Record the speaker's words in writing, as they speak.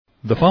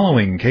The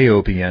following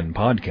KOPN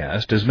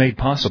podcast is made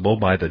possible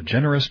by the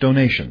generous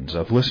donations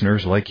of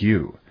listeners like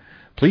you.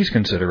 Please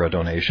consider a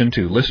donation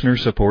to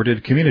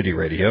listener-supported community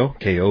radio,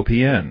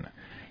 KOPN.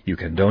 You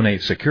can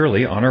donate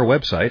securely on our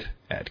website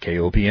at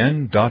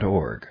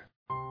kopn.org.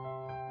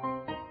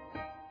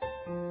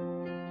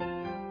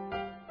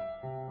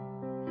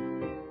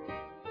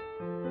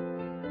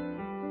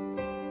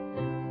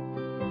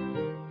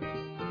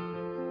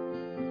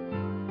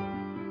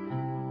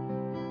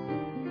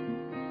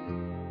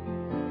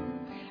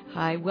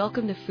 Hi,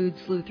 welcome to Food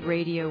Sleuth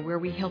Radio, where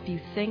we help you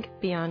think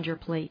beyond your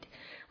plate.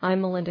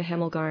 I'm Melinda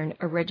Hemmelgarn,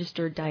 a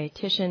registered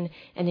dietitian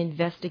and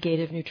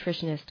investigative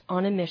nutritionist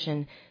on a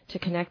mission to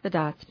connect the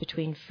dots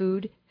between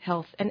food,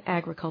 health, and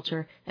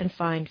agriculture and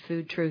find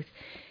food truth.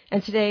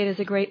 And today it is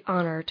a great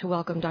honor to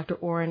welcome Dr.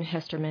 Orrin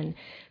Hesterman.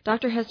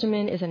 Dr.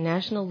 Hesterman is a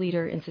national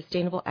leader in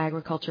sustainable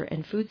agriculture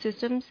and food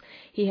systems.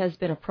 He has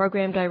been a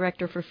program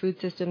director for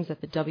food systems at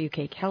the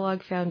W.K.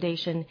 Kellogg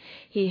Foundation.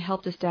 He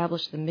helped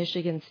establish the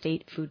Michigan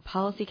State Food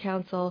Policy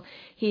Council.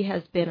 He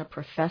has been a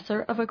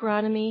professor of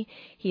agronomy.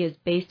 He is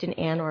based in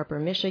Ann Arbor,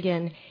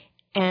 Michigan.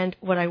 And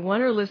what I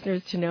want our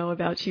listeners to know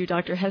about you,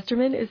 Dr.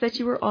 Hesterman, is that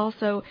you were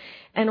also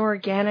an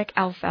organic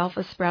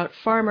alfalfa sprout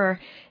farmer,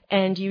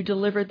 and you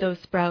delivered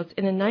those sprouts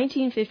in a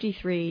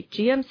 1953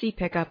 GMC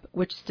pickup,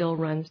 which still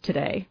runs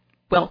today.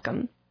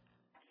 Welcome.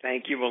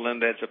 Thank you,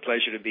 Melinda. It's a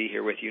pleasure to be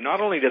here with you.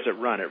 Not only does it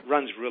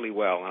runs really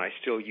well, and I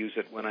still use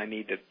it when I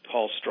need to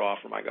haul straw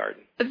for my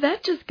garden.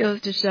 That just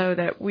goes to show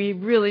that we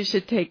really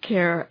should take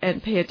care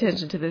and pay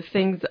attention to the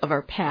things of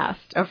our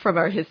past, from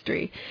our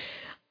history.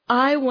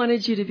 I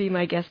wanted you to be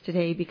my guest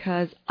today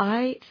because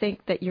I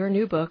think that your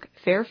new book,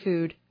 Fair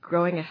Food,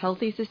 Growing a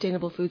Healthy,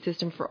 Sustainable Food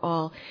System for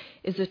All,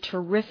 is a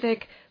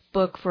terrific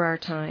book for our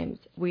times.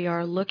 We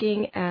are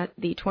looking at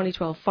the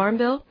 2012 Farm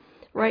Bill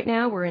right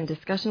now. We're in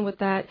discussion with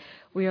that.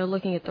 We are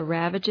looking at the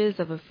ravages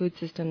of a food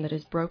system that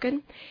is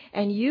broken.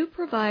 And you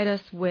provide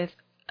us with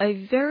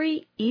a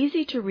very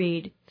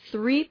easy-to-read,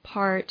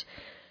 3-part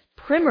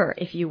primer,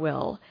 if you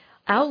will,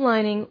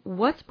 outlining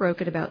what's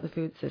broken about the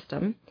food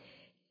system,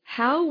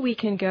 how we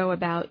can go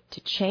about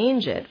to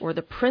change it, or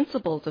the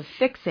principles of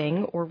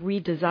fixing or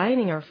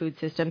redesigning our food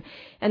system,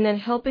 and then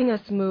helping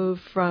us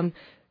move from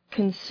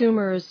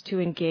consumers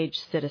to engaged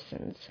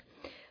citizens.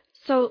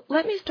 So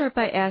let me start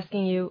by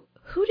asking you,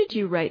 who did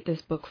you write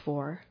this book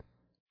for?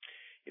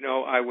 You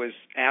know, I was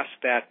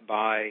asked that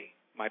by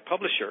my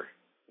publisher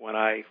when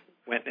I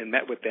went and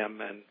met with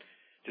them and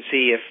to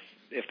see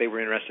if they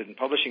were interested in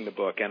publishing the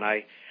book. And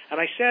I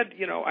said,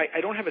 you know, I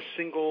don't have a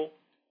single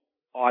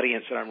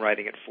audience that I'm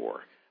writing it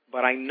for.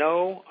 But I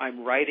know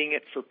I'm writing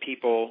it for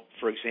people,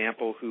 for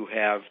example, who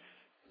have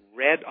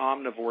read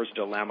Omnivore's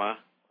Dilemma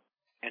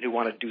and who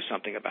want to do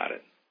something about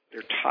it.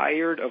 They're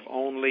tired of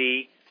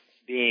only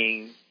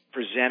being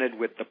presented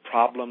with the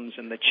problems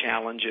and the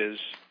challenges.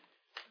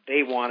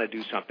 They want to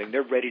do something.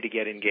 They're ready to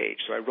get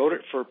engaged. So I wrote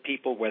it for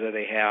people, whether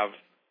they have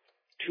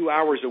 2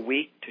 hours a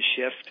week to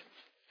shift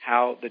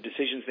how the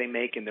decisions they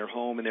make in their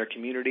home and their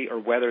community, or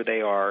whether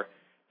they are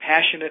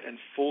passionate and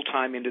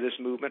full-time into this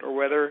movement, or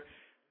whether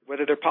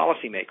they're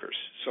policymakers.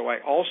 So I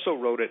also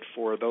wrote it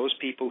for those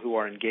people who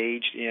are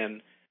engaged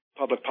in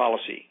public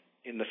policy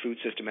in the food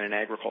system and in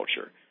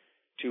agriculture,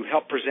 to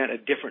help present a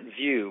different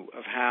view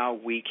of how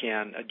we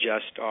can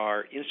adjust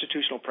our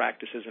institutional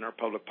practices and our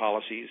public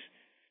policies.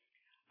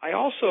 I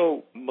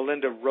also,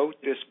 Melinda,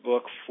 wrote this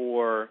book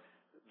for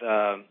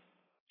the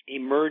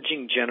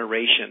emerging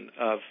generation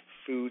of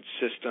food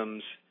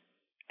systems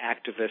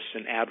activists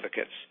and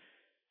advocates,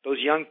 those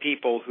young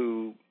people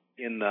who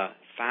in the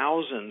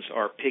thousands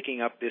are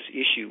picking up this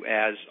issue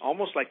as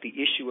almost like the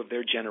issue of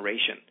their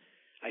generation.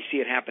 I see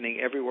it happening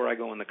everywhere I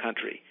go in the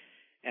country.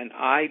 And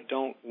I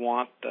don't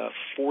want the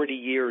 40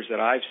 years that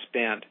I've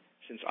spent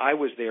since I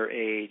was their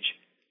age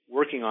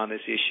working on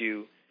this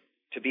issue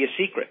to be a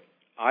secret.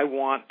 I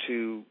want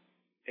to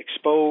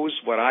expose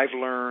what I've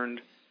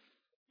learned,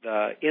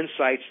 the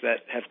insights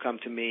that have come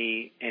to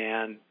me,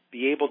 and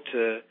be able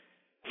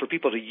for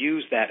people to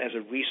use that as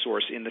a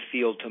resource in the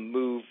field to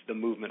move the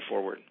movement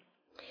forward.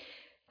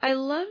 I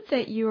love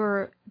that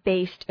you're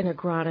based in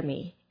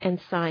agronomy and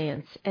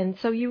science, and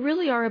so you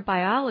really are a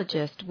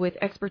biologist with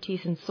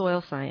expertise in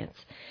soil science.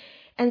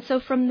 And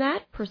so from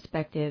that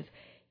perspective,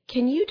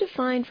 can you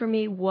define for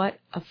me what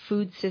a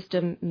food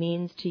system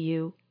means to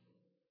you?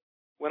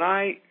 When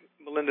I,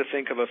 Melinda,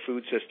 think of a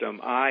food system,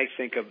 I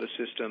think of the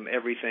system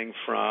everything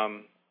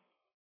from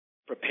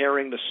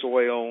preparing the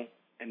soil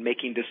and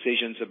making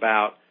decisions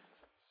about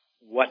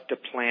what to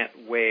plant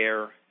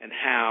where and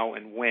how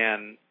and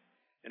when,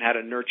 and how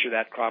to nurture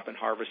that crop and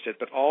harvest it,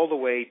 but all the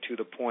way to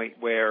the point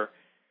where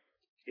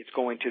it's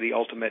going to the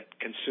ultimate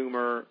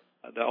consumer,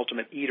 the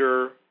ultimate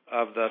eater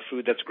of the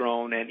food that's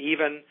grown, and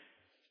even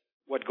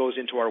what goes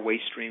into our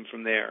waste stream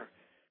from there.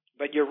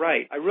 But you're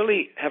right. I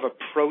really have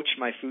approached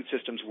my food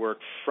systems work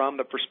from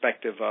the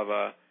perspective of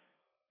a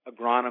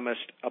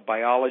agronomist, a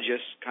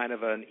biologist, kind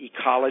of an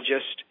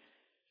ecologist,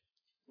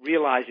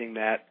 realizing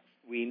that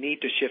we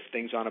need to shift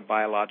things on a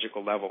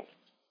biological level.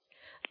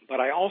 But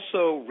I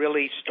also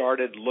really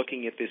started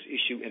looking at this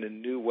issue in a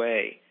new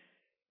way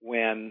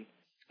when,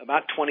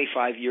 about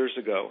 25 years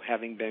ago,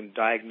 having been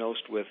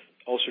diagnosed with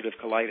ulcerative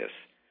colitis,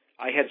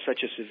 I had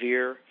such a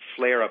severe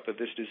flare-up of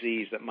this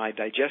disease that my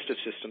digestive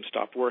system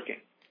stopped working.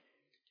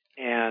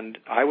 And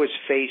I was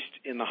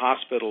faced in the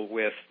hospital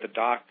with the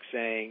doc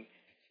saying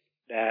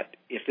that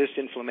if this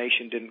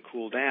inflammation didn't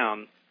cool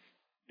down,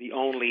 the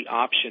only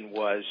option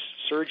was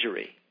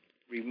surgery,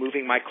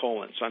 removing my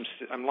colon. So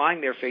I'm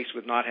lying there faced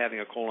with not having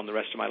a colon the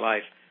rest of my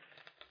life.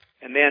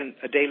 And then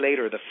a day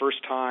later, the first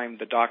time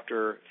the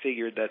doctor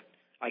figured that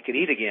I could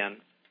eat again,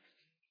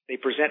 they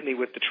present me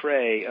with the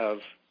tray of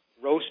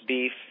roast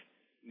beef,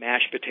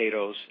 mashed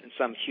potatoes, and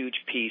some huge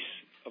piece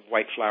of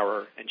white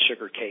flour and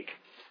sugar cake.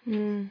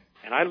 Mm.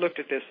 And I looked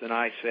at this and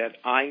I said,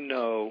 I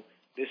know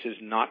this is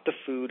not the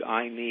food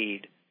I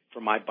need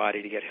for my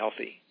body to get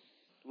healthy.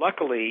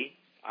 Luckily,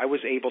 I was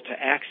able to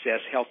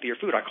access healthier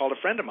food. I called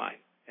a friend of mine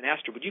and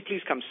asked her, would you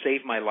please come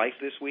save my life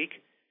this week?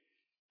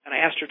 And I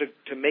asked her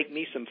to make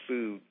me some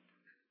food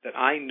that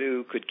I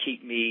knew could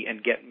keep me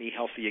and get me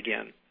healthy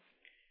again.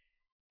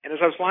 And as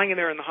I was lying in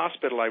there in the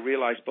hospital, I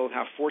realized both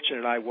how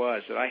fortunate I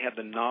was that I had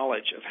the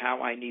knowledge of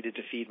how I needed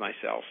to feed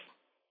myself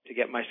to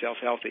get myself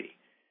healthy.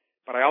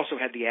 But I also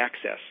had the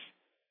access.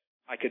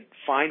 I could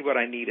find what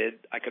I needed.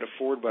 I could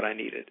afford what I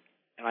needed.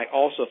 And I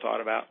also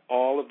thought about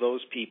all of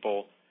those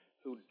people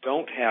who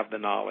don't have the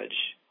knowledge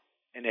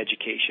and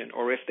education,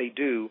 or if they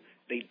do,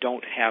 they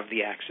don't have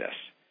the access.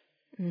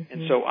 Mm-hmm.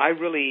 And so I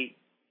really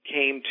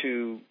came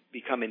to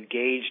become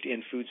engaged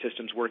in food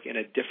systems work in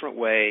a different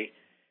way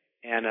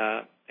and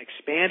an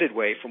expanded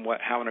way from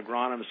how an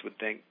agronomist would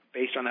think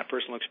based on that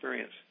personal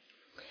experience.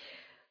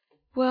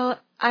 Well,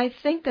 I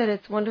think that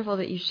it's wonderful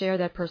that you share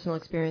that personal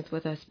experience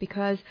with us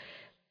because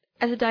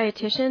as a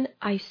dietitian,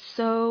 I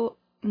so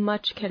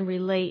much can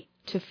relate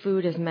to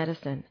food as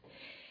medicine.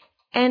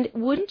 And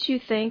wouldn't you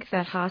think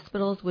that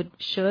hospitals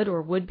should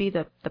or would be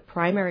the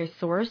primary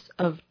source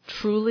of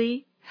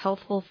truly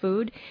healthful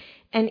food?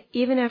 And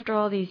even after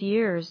all these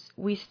years,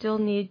 we still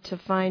need to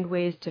find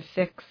ways to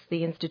fix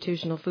the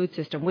institutional food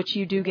system, which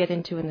you do get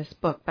into in this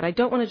book. But I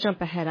don't want to jump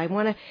ahead. I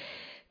want to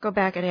go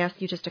back and ask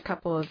you just a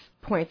couple of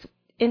points.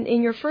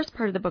 In your first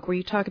part of the book where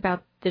you talk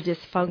about the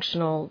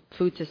dysfunctional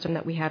food system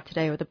that we have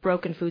today or the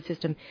broken food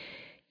system,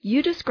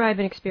 you describe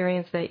an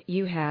experience that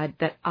you had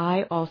that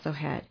I also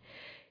had.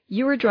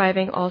 You were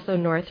driving also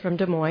north from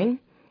Des Moines,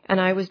 and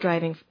I was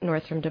driving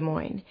north from Des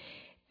Moines.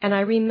 And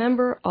I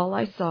remember all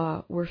I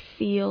saw were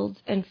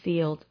fields and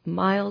fields,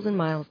 miles and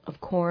miles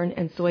of corn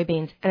and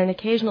soybeans, and an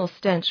occasional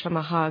stench from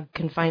a hog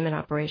confinement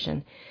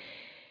operation.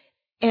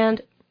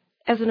 And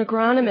as an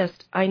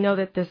agronomist, I know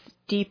that this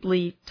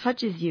deeply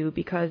touches you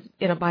because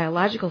in a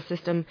biological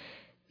system,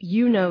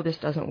 you know this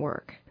doesn't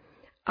work.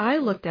 I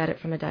looked at it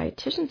from a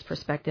dietitian's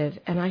perspective,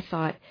 and I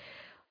thought,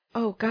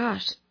 oh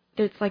gosh,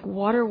 it's like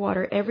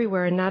water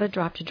everywhere and not a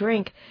drop to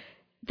drink.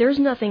 There's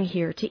nothing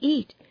here to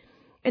eat.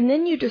 And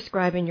then you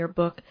describe in your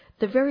book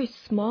the very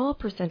small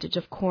percentage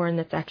of corn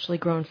that's actually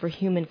grown for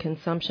human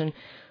consumption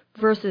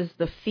versus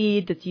the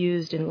feed that's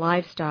used in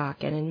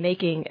livestock and in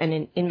making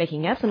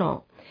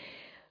ethanol.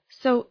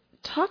 So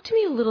talk to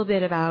me a little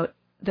bit about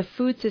the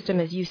food system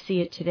as you see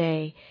it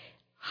today.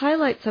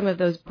 Highlight some of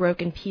those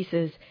broken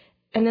pieces,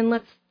 and then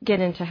let's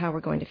get into how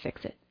we're going to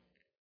fix it.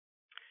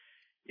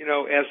 You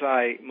know, as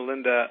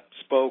Melinda,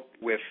 spoke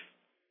with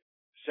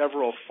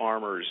several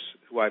farmers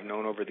who I've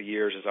known over the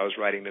years as I was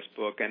writing this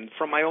book, and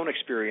from my own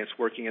experience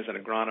working as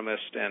an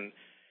agronomist and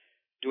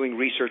doing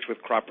research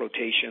with crop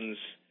rotations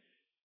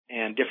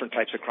and different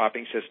types of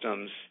cropping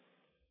systems,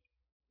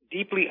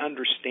 deeply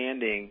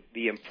understanding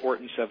the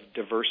importance of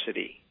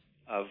diversity,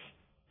 of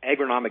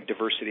agronomic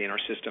diversity in our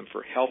system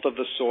for health of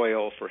the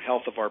soil, for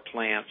health of our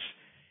plants,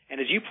 and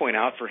as you point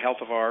out, for health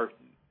of our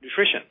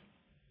nutrition.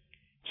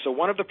 So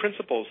one of the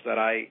principles that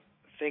I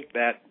think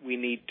that we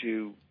need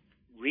to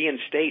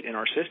reinstate in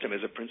our system is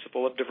a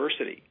principle of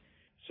diversity.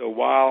 So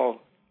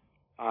while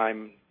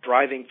I'm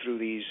driving through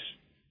these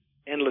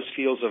endless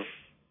fields of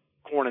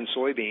corn and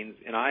soybeans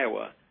in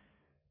Iowa,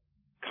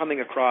 coming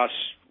across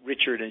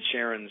Richard and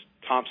Sharon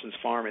Thompson's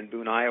farm in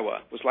Boone, Iowa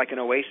was like an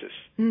oasis,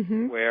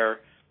 where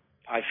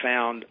I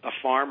found a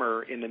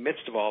farmer in the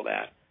midst of all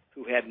that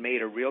who had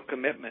made a real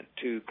commitment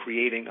to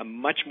creating a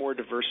much more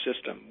diverse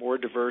system, more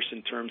diverse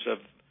in terms of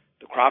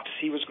the crops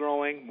he was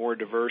growing, more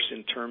diverse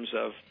in terms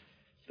of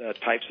the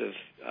types of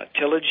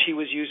tillage he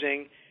was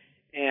using.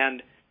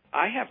 And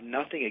I have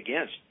nothing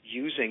against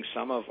using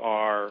some of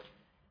our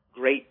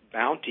great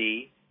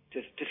bounty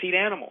to feed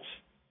animals.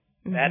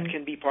 Mm-hmm. That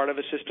can be part of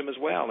a system as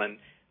well. And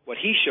what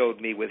he showed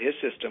me with his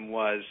system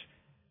was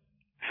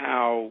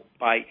how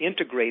by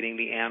integrating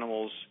the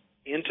animals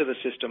into the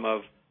system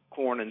of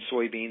corn and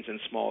soybeans and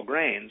small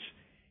grains,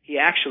 he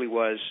actually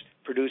was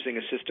producing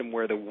a system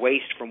where the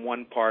waste from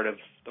one part of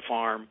the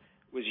farm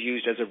was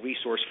used as a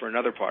resource for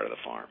another part of the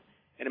farm.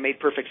 And it made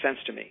perfect sense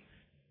to me.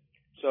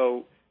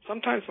 So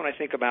sometimes when I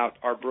think about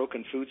our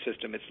broken food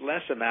system, it's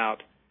less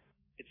about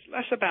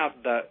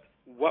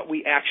what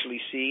we actually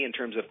see in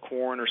terms of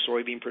corn or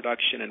soybean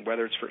production and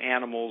whether it's for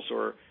animals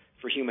or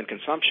for human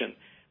consumption,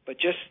 but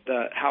just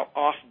how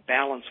off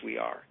balance we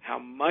are, how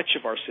much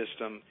of our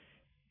system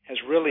has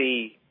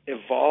really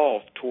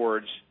evolved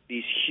towards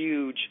these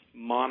huge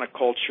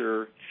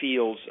monoculture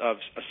fields of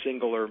a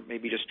single or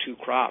maybe just two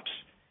crops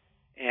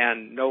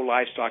and no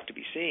livestock to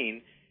be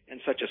seen, and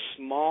such a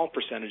small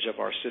percentage of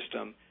our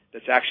system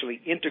that's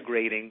actually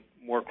integrating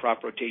more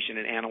crop rotation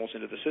and animals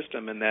into the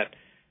system, and that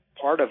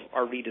part of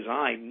our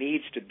redesign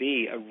needs to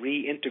be a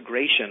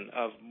reintegration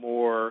of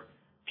more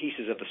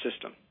pieces of the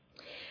system.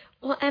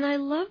 Well, and I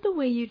love the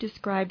way you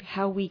described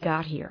how we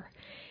got here,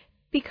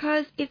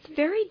 because it's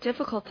very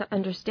difficult to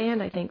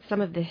understand, I think,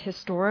 some of the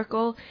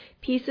historical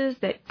pieces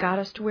that got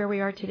us to where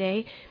we are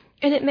today.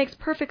 And it makes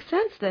perfect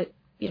sense that,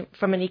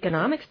 from an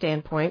economic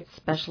standpoint,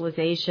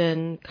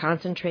 specialization,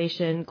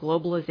 concentration,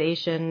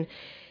 globalization,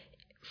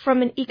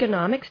 from an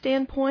economic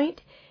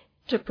standpoint,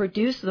 to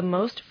produce the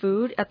most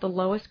food at the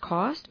lowest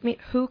cost, I mean,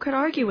 who could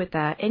argue with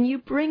that? And you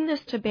bring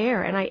this to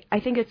bear, and I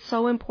think it's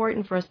so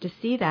important for us to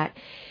see that.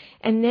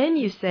 And then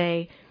you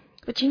say,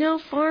 but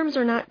farms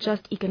are not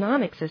just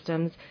economic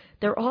systems,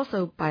 they're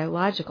also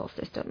biological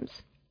systems.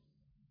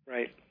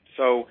 Right.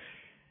 So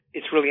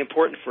it's really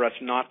important for us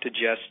not to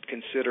just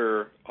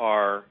consider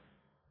our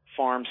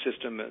farm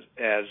system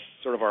as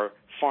sort of our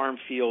farm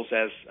fields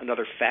as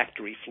another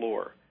factory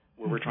floor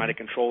where we're trying to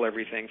control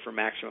everything for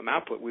maximum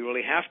output. We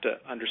really have to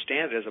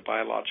understand it as a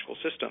biological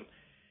system,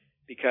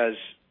 because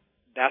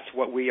that's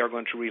what we are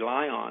going to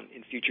rely on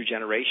in future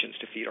generations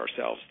to feed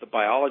ourselves, the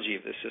biology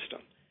of this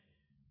system.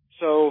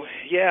 So,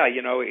 yeah,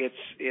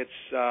 it's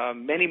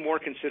many more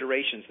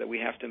considerations that we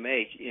have to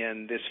make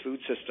in this food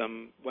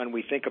system when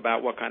we think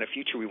about what kind of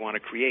future we want to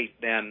create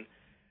than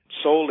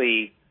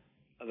solely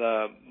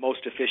the most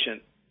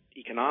efficient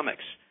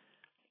economics.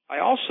 I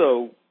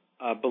also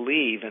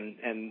believe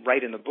and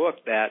write in the book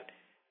that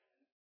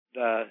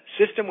the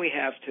system we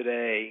have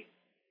today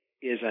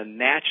is a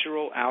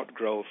natural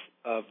outgrowth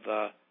of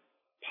the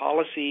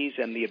policies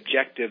and the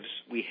objectives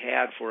we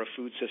had for a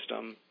food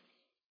system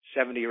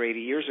 70 or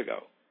 80 years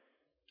ago.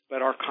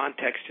 But our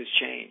context has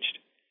changed.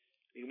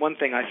 One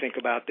thing I think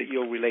about that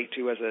you'll relate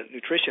to as a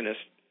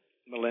nutritionist,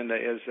 Melinda,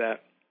 is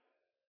that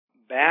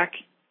back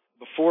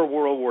before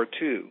World War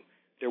II,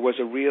 there was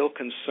a real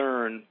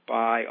concern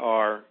by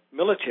our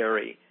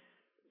military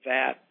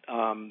that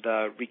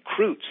the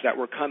recruits that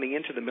were coming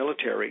into the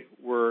military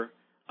were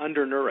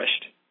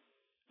undernourished.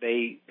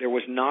 There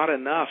was not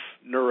enough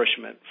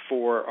nourishment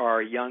for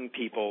our young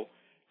people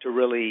to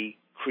really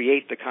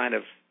create the kind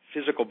of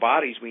physical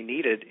bodies we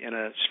needed in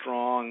a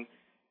strong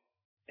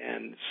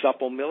and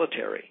supple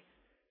military.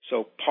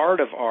 So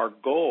part of our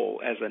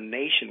goal as a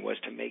nation was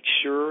to make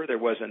sure there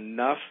was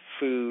enough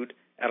food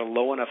at a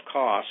low enough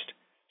cost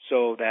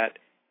so that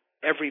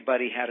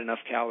everybody had enough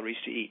calories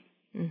to eat.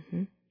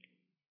 Mm-hmm.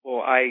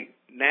 Well,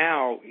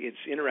 now it's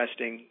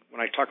interesting,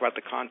 when I talk about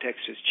the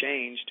context has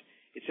changed,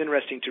 it's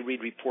interesting to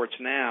read reports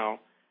now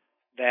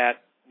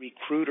that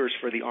recruiters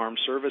for the armed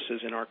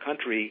services in our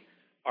country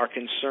are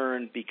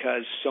concerned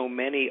because so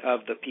many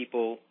of the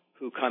people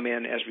who come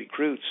in as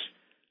recruits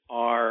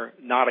are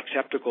not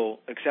acceptable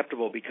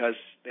because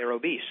they're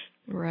obese.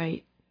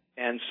 Right.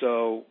 And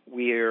so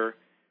we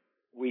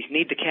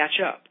need to catch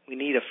up. We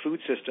need a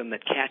food system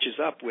that catches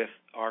up with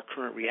our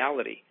current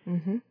reality.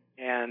 Mm-hmm.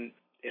 And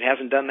it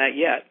hasn't done that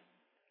yet.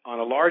 On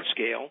a large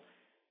scale,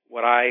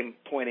 what I'm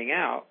pointing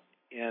out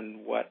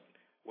and what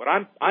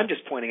I'm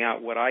just pointing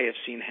out what I have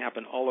seen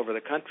happen all over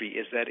the country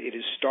is that it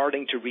is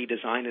starting to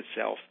redesign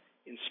itself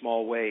in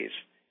small ways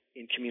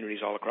in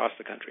communities all across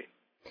the country.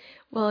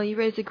 Well, you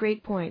raise a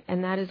great point,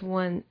 and that is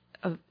one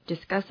of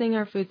discussing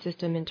our food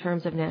system in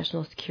terms of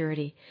national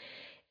security.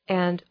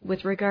 And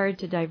with regard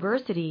to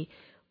diversity,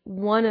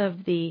 one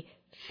of the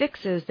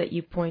fixes that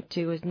you point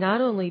to is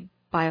not only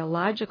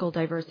biological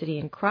diversity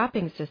in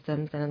cropping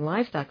systems and in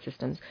livestock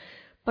systems,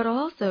 but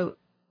also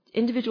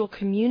individual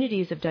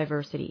communities of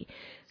diversity.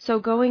 So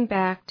going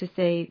back to,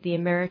 say, the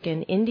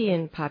American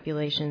Indian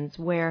populations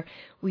where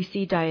we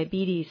see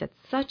diabetes at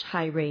such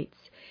high rates,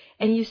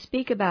 and you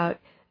speak about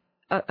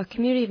a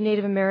community of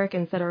Native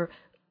Americans that are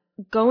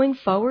going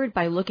forward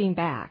by looking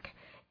back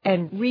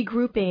and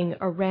regrouping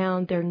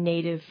around their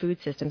native food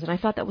systems. And I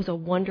thought that was a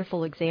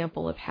wonderful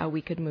example of how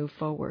we could move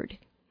forward.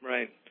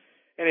 Right.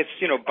 And it's,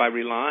 by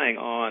relying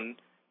on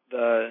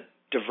the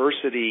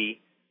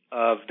diversity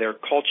of their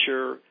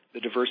culture,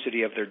 the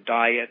diversity of their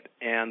diet,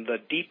 and the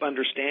deep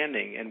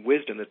understanding and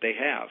wisdom that they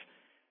have.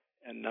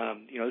 And,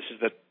 this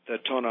is the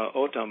Tohono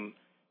O'odham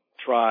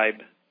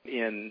tribe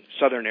in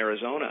southern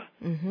Arizona,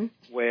 mm-hmm.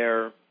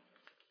 where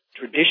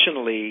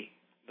traditionally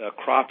the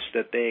crops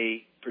that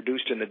they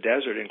produced in the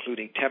desert,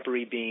 including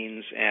tepary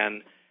beans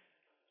and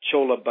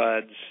cholla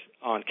buds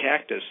on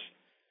cactus,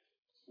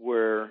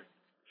 were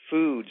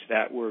foods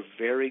that were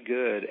very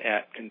good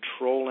at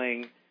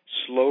controlling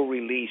slow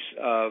release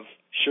of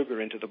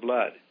sugar into the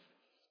blood.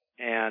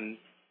 And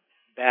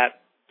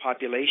that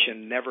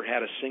population never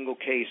had a single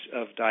case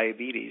of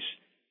diabetes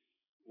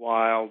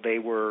while they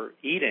were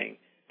eating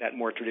that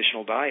more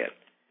traditional diet.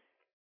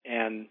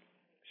 And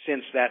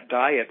since that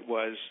diet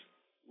was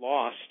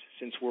lost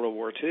since World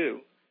War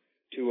II,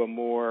 to a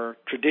more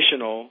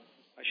traditional,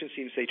 I shouldn't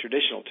even say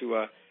traditional,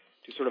 to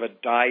sort of a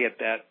diet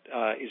that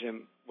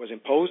was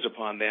imposed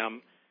upon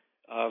them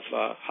of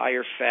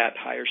higher fat,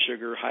 higher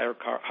sugar,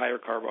 higher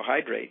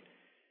carbohydrate,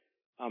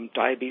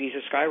 diabetes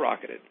has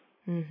skyrocketed.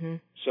 Mm-hmm.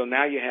 So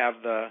now you have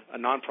a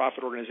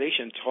nonprofit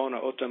organization,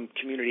 Tohono O'odham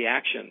Community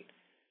Action,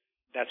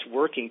 that's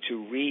working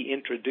to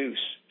reintroduce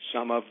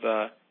some of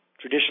the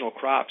traditional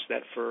crops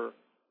that for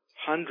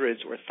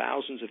hundreds or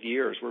thousands of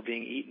years were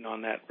being eaten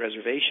on that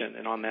reservation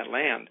and on that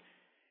land.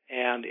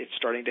 And it's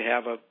starting to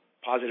have a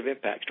positive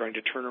impact, starting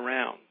to turn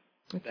around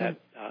that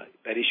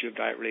issue of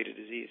diet-related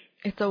disease.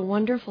 It's a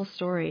wonderful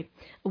story,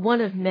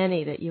 one of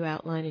many that you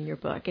outline in your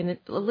book. And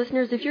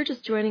listeners, if you're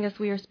just joining us,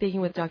 we are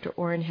speaking with Dr.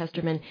 Orrin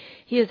Hesterman.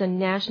 He is a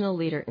national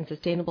leader in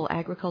sustainable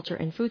agriculture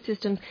and food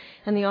systems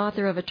and the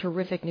author of a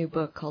terrific new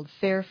book called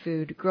Fair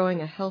Food,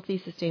 Growing a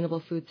Healthy,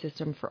 Sustainable Food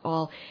System for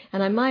All.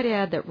 And I might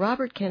add that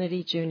Robert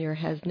Kennedy Jr.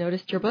 has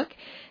noticed your book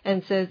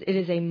and says it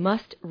is a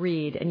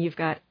must-read, and you've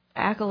got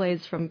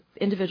accolades from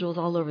individuals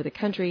all over the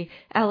country,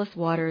 Alice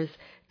Waters,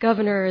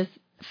 governors,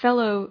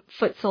 fellow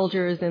foot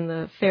soldiers in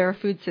the fair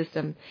food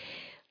system.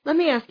 Let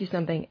me ask you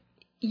something.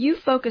 You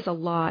focus a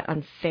lot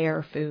on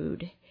fair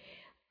food.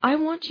 I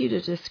want you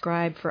to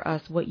describe for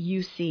us what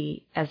you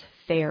see as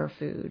fair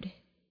food.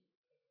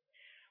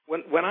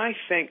 When I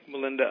think,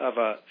 Melinda, of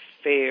a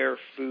fair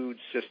food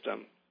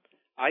system,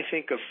 I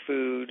think of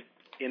food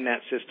in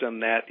that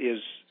system that is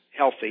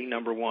healthy,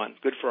 number one,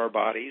 good for our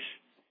bodies.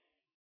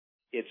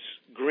 It's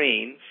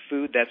green,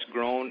 food that's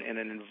grown in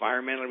an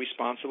environmentally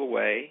responsible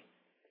way.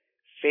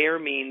 Fair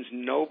means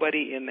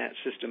nobody in that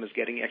system is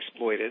getting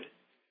exploited,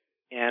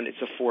 and it's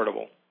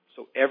affordable.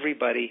 So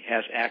everybody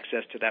has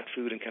access to that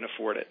food and can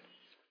afford it.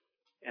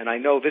 And I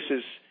know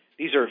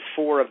these are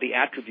four of the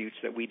attributes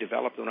that we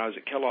developed when I was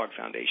at Kellogg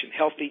Foundation: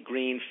 healthy,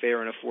 green,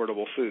 fair, and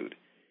affordable food.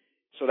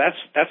 So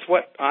that's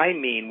what I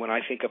mean when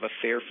I think of a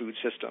fair food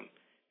system.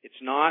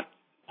 It's not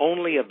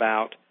only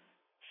about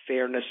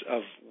fairness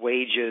of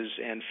wages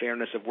and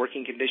fairness of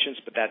working conditions,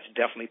 but that's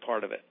definitely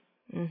part of it.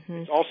 Mm-hmm.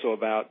 It's also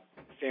about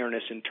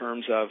fairness in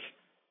terms of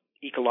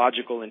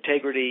ecological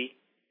integrity,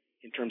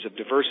 in terms of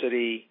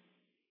diversity,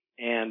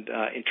 and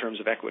in terms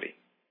of equity.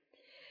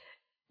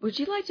 Would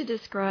you like to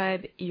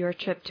describe your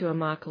trip to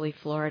Immokalee,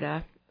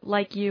 Florida?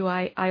 Like you,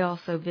 I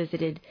also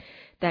visited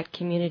that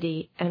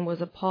community and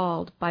was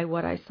appalled by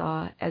what I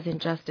saw as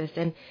injustice.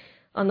 And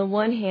on the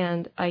one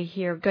hand, I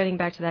hear, getting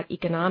back to that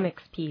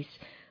economics piece,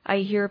 I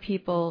hear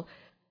people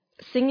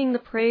singing the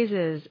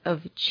praises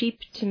of cheap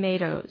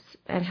tomatoes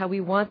and how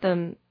we want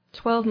them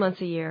 12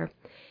 months a year.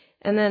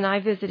 And then I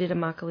visited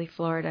Immokalee,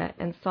 Florida,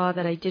 and saw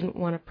that I didn't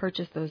want to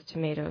purchase those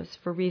tomatoes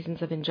for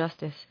reasons of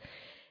injustice.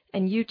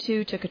 And you,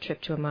 too, took a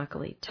trip to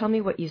Immokalee. Tell me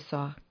what you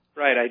saw.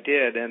 Right, I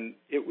did, and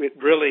it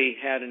really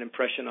had an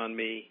impression on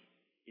me,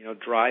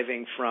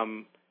 driving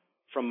from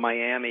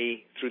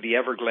Miami through the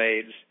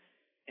Everglades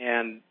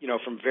and,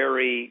 from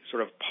very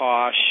sort of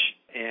posh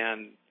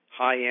and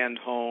high-end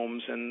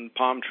homes and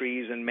palm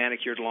trees and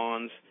manicured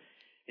lawns.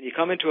 And you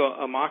come into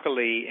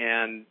Immokalee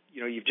and,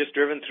 you've just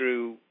driven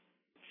through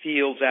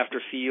fields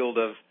after field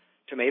of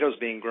tomatoes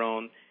being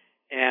grown,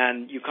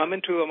 and you come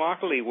into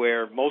Immokalee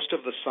where most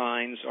of the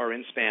signs are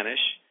in Spanish,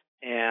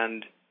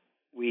 and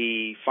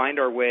we find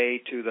our way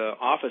to the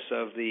office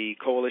of the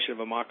Coalition of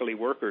Immokalee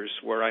Workers,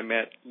 where I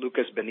met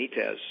Lucas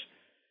Benitez.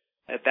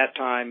 At that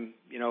time,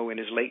 in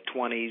his late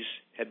 20s,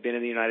 had been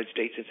in the United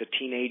States as a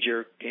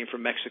teenager, came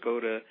from Mexico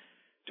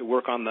to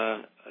work in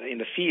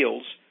the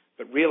fields,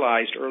 but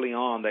realized early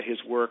on that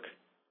his work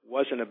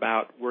wasn't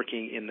about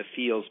working in the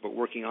fields, but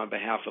working on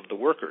behalf of the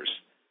workers.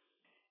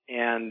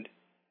 And,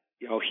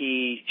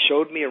 he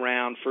showed me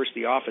around first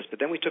the office, but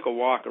then we took a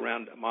walk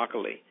around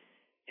Immokalee,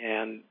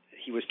 and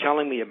he was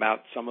telling me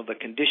about some of the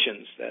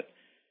conditions that,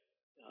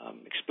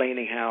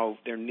 explaining how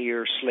they're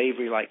near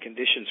slavery-like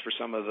conditions for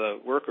some of the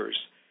workers.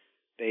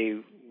 They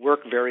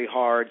work very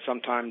hard.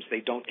 Sometimes they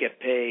don't get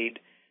paid.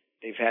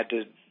 They've had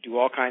to do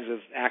all kinds of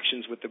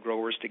actions with the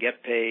growers to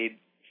get paid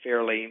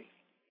fairly.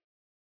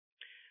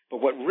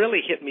 But what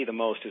really hit me the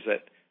most is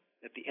that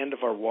at the end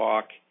of our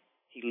walk,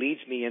 he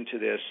leads me into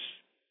this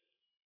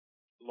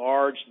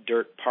large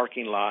dirt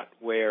parking lot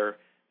where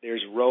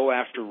there's row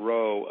after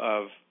row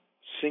of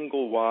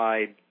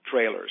single-wide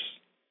trailers.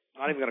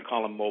 I'm not even going to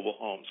call them mobile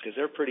homes because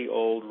they're pretty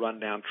old,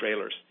 run-down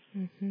trailers.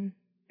 Mm-hmm. And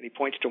he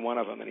points to one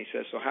of them and he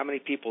says, "So how many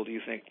people do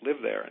you think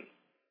live there?" And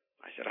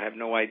I said, "I have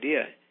no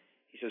idea."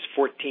 He says,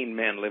 14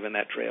 men live in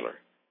that trailer.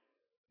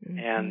 Mm-hmm.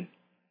 And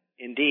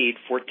indeed,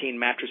 14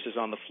 mattresses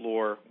on the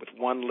floor with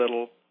one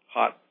little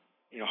hot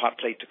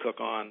plate to cook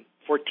on,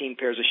 14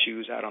 pairs of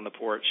shoes out on the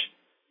porch.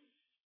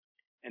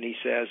 And he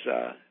says,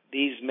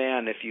 these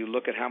men, if you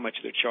look at how much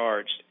they're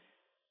charged,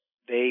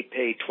 they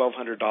pay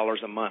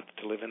 $1,200 a month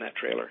to live in that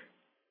trailer.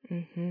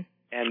 Mm-hmm.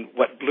 And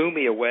what blew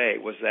me away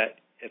was that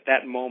at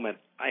that moment,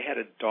 I had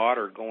a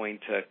daughter going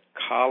to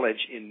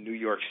college in New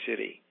York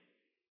City.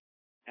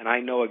 And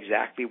I know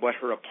exactly what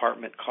her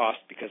apartment cost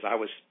because I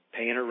was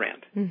paying her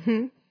rent.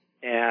 Mm-hmm.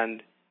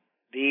 And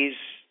these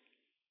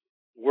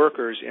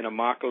workers in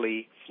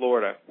Immokalee,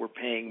 Florida, were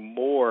paying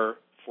more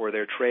for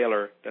their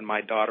trailer than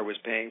my daughter was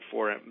paying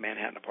for a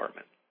Manhattan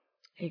apartment.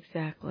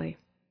 Exactly.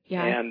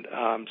 Yeah. And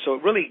so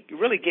it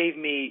really gave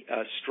me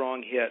a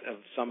strong hit of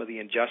some of the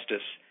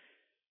injustice,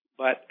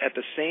 but at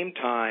the same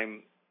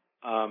time,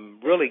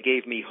 really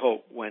gave me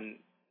hope when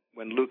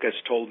Lucas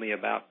told me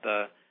about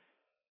the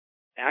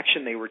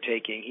action they were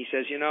taking. He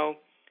says,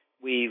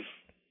 we've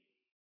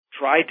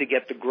tried to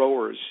get the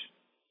growers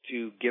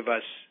to give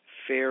us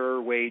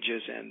fairer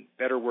wages and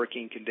better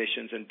working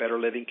conditions and better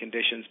living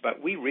conditions,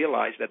 but we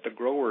realize that the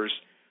growers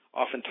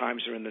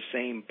oftentimes are in the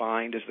same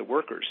bind as the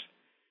workers,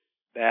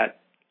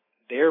 that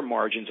their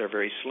margins are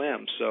very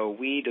slim. So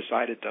we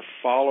decided to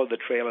follow the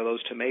trail of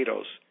those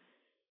tomatoes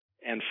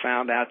and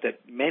found out that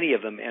many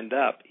of them end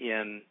up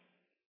in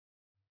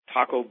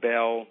Taco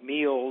Bell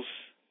meals,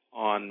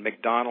 on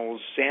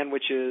McDonald's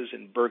sandwiches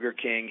and Burger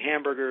King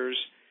hamburgers.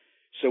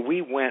 So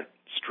we went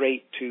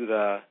straight to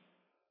the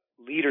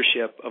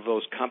leadership of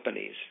those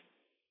companies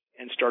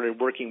and started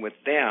working with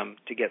them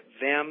to get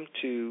them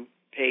to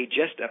pay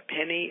just a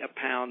penny a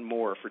pound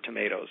more for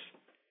tomatoes.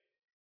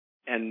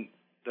 And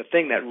the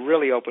thing that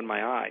really opened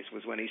my eyes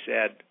was when he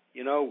said,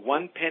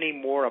 1 penny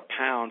more a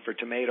pound for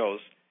tomatoes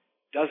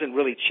doesn't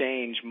really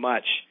change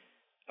much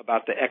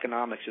about the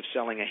economics of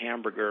selling a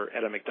hamburger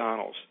at a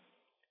McDonald's,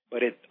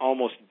 but it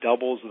almost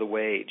doubles the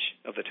wage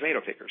of the tomato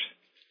pickers.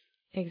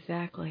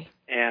 Exactly.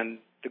 And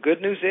the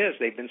good news is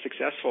they've been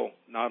successful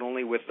not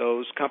only with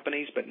those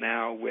companies, but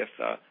now with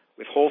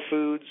Whole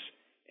Foods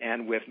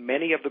and with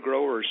many of the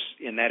growers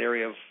in that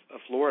area of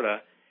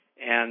Florida.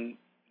 And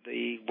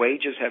the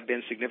wages have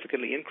been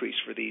significantly increased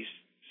for these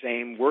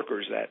same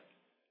workers that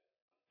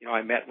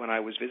I met when I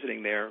was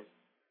visiting there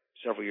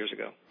several years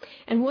ago.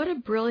 And what a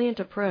brilliant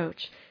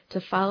approach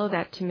to follow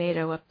that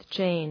tomato up the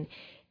chain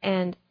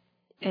and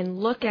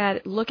look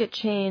at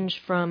change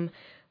from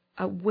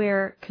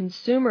where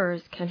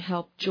consumers can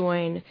help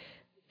join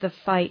the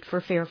fight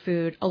for fair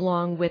food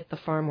along with the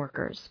farm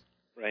workers.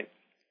 Right.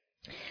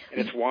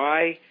 And it's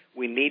why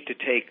we need to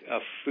take a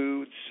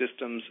food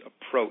systems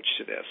approach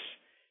to this.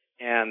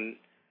 And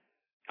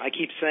I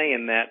keep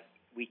saying that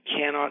we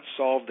cannot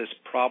solve this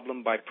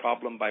problem by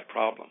problem by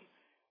problem.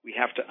 We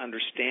have to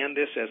understand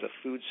this as a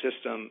food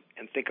system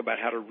and think about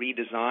how to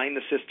redesign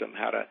the system,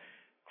 how to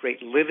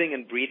create living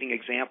and breathing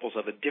examples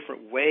of a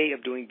different way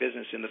of doing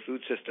business in the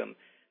food system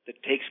that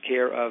takes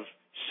care of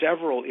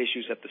several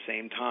issues at the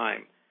same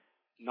time,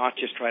 not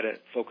just try to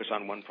focus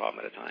on one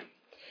problem at a time.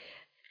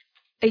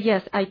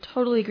 Yes, I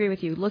totally agree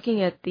with you.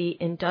 Looking at the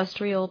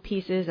industrial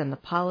pieces and the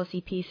policy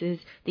pieces,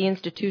 the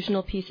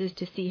institutional pieces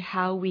to see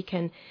how we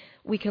can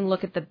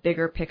look at the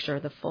bigger picture,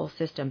 the full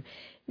system.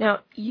 Now,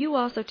 you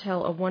also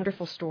tell a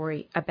wonderful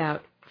story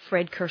about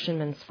Fred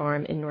Kirschenman's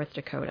farm in North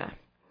Dakota.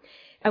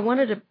 I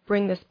wanted to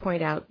bring this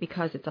point out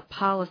because it's a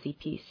policy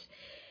piece,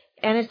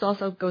 and it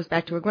also goes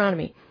back to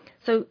agronomy.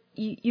 So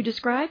you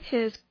describe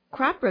his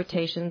crop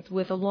rotations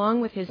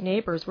along with his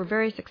neighbors were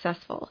very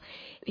successful.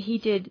 He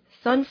did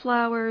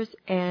sunflowers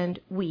and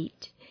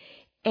wheat,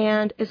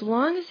 and as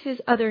long as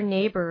his other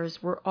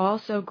neighbors were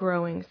also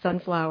growing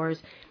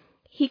sunflowers,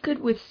 he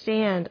could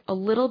withstand a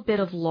little bit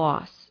of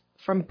loss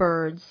from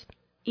birds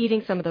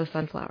eating some of those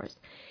sunflowers.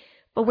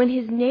 But when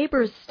his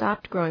neighbors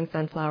stopped growing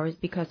sunflowers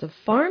because of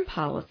farm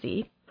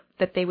policy,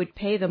 that they would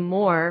pay them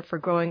more for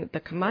growing the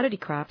commodity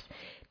crops,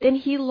 then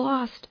he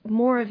lost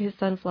more of his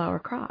sunflower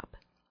crop.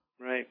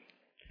 Right.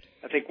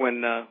 I think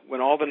when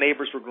all the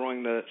neighbors were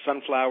growing the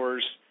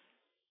sunflowers,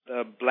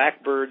 the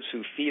blackbirds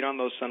who feed on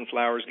those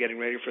sunflowers getting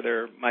ready for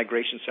their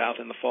migration south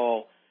in the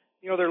fall,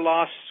 their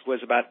loss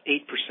was about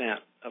 8%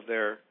 of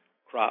their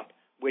crop,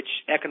 which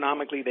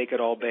economically they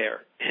could all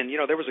bear. And,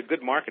 there was a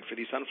good market for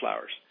these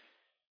sunflower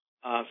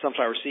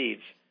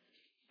seeds.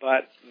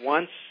 But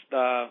once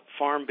the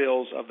farm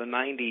bills of the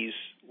 90s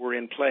were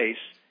in place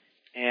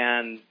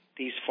and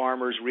these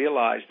farmers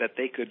realized that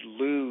they could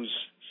lose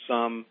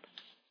some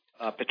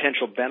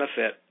potential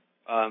benefit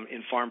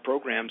in farm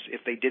programs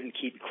if they didn't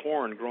keep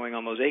corn growing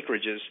on those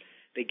acreages,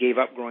 they gave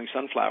up growing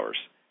sunflowers.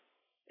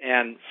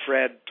 And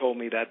Fred told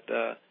me that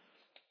the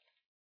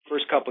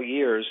first couple of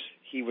years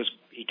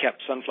he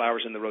kept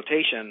sunflowers in the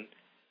rotation.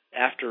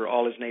 After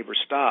all his neighbors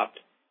stopped,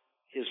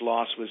 his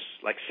loss was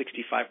like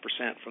 65%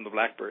 from the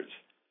blackbirds.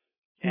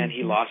 And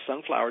he lost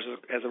sunflowers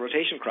as a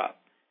rotation crop.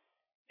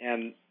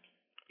 And,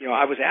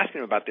 I was asking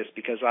him about this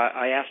because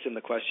I asked him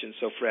the question,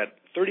 so Fred,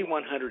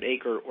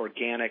 3,100-acre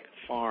organic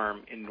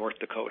farm in North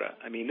Dakota.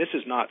 I mean, this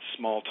is not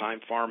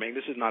small-time farming.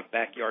 This is not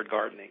backyard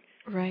gardening.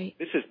 Right.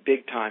 This is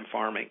big-time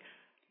farming.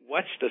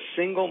 What's the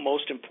single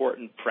most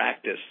important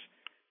practice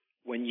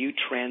when you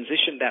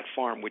transition that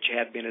farm, which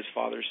had been his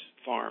father's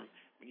farm,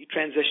 when you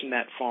transition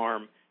that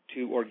farm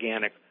to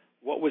organic,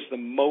 what was the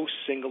most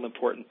single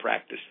important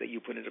practice that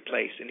you put into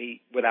place? And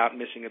he, without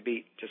missing a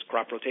beat, just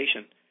crop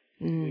rotation.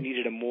 We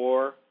needed a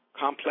more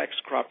complex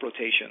crop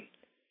rotation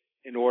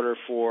in order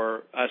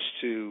for us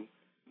to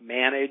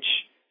manage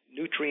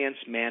nutrients,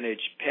 manage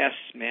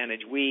pests,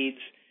 manage weeds,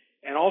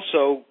 and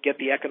also get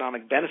the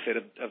economic benefit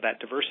of that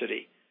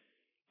diversity.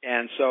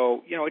 And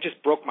so, it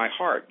just broke my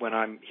heart when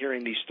I'm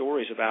hearing these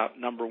stories about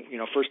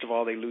first of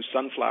all, they lose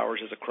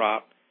sunflowers as a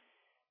crop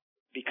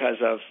because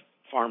of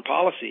farm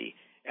policy,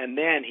 and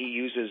then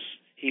he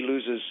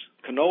loses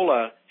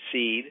canola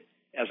seed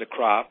as a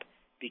crop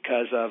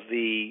because of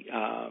the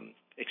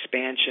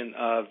expansion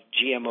of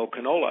GMO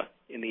canola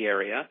in the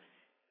area,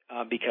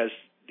 because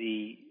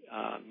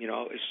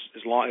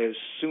as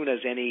soon as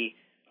any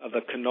of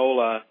the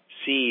canola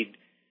seed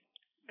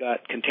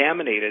got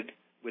contaminated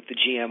with the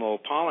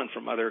GMO pollen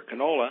from other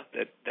canola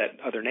that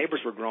other neighbors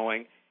were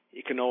growing,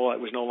 canola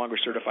was no longer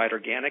certified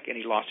organic, and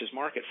he lost his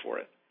market for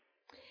it.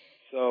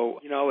 So,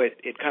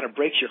 it kind of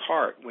breaks your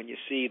heart when you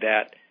see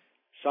that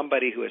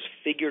somebody who has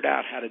figured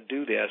out how to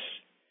do this,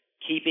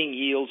 keeping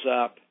yields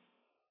up,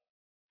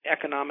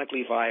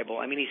 economically viable.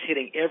 I mean, he's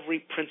hitting every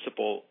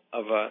principle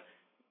of a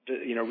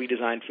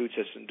redesigned food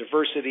system: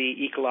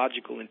 diversity,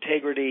 ecological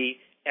integrity,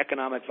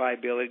 economic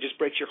viability. It just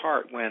breaks your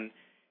heart when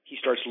he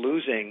starts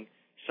losing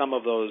some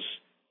of those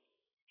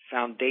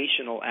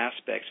foundational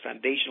aspects,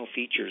 foundational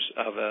features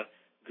of a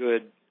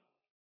good,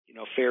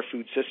 fair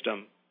food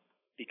system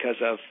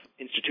because of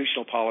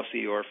institutional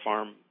policy or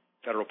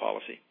federal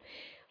policy,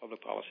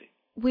 public policy.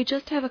 We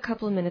just have a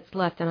couple of minutes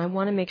left, and I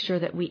want to make sure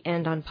that we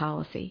end on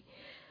policy.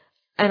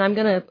 And I'm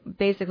going to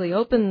basically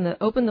open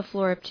the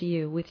floor up to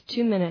you. With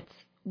 2 minutes,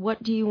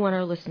 what do you want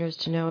our listeners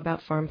to know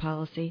about farm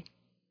policy?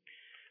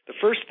 The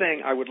first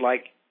thing I would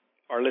like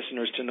our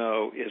listeners to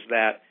know is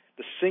that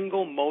the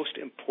single most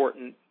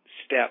important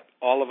step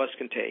all of us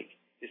can take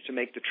is to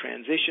make the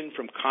transition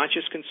from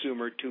conscious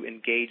consumer to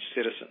engaged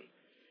citizen.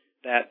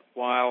 That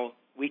while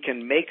we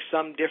can make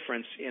some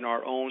difference in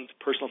our own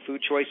personal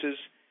food choices,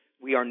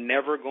 we are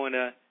never going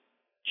to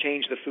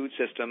change the food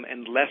system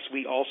unless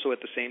we also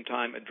at the same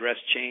time address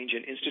change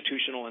in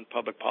institutional and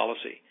public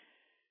policy.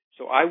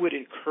 So I would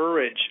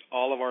encourage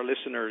all of our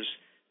listeners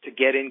to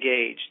get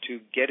engaged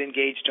to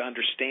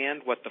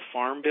understand what the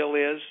Farm Bill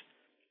is,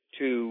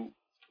 to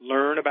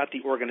learn about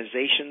the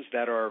organizations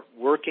that are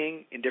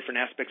working in different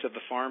aspects of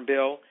the Farm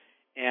Bill,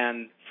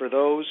 and for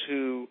those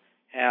who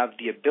have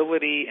the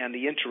ability and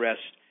the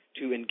interest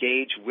to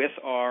engage with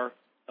our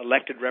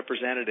elected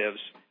representatives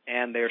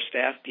and their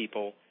staff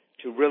people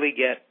to really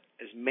get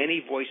as many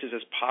voices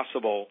as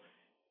possible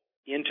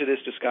into this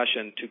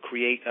discussion to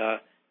create a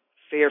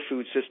fair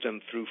food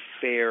system through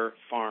fair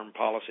farm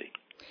policy.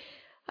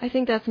 I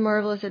think that's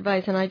marvelous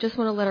advice, and I just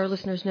want to let our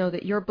listeners know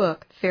that your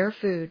book, Fair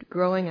Food,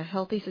 Growing a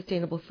Healthy,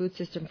 Sustainable Food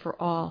System for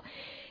All,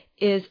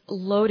 is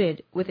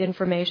loaded with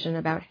information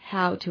about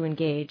how to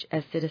engage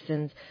as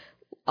citizens,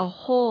 a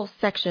whole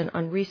section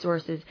on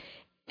resources,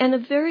 and a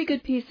very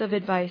good piece of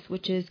advice,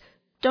 which is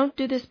don't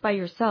do this by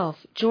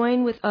yourself.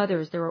 Join with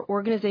others. There are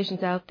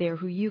organizations out there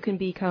who you can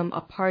become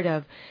a part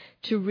of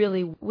to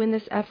really win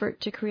this effort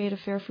to create a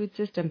fair food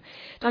system.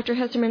 Dr.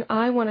 Hesterman,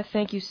 I want to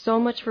thank you so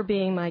much for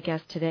being my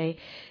guest today.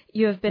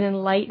 You have been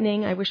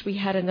enlightening. I wish we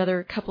had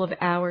another couple of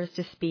hours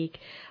to speak.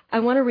 I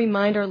want to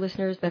remind our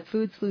listeners that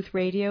Food Sleuth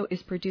Radio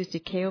is produced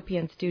at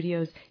KOPN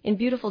Studios in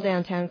beautiful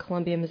downtown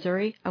Columbia,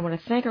 Missouri. I want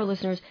to thank our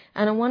listeners,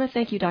 and I want to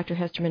thank you, Dr.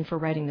 Hesterman, for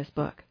writing this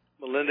book.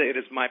 Melinda, it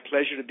is my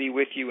pleasure to be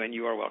with you, and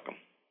you are welcome.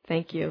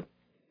 Thank you.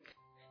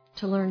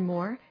 To learn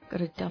more, go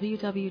to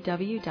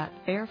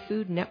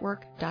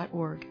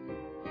www.fairfoodnetwork.org.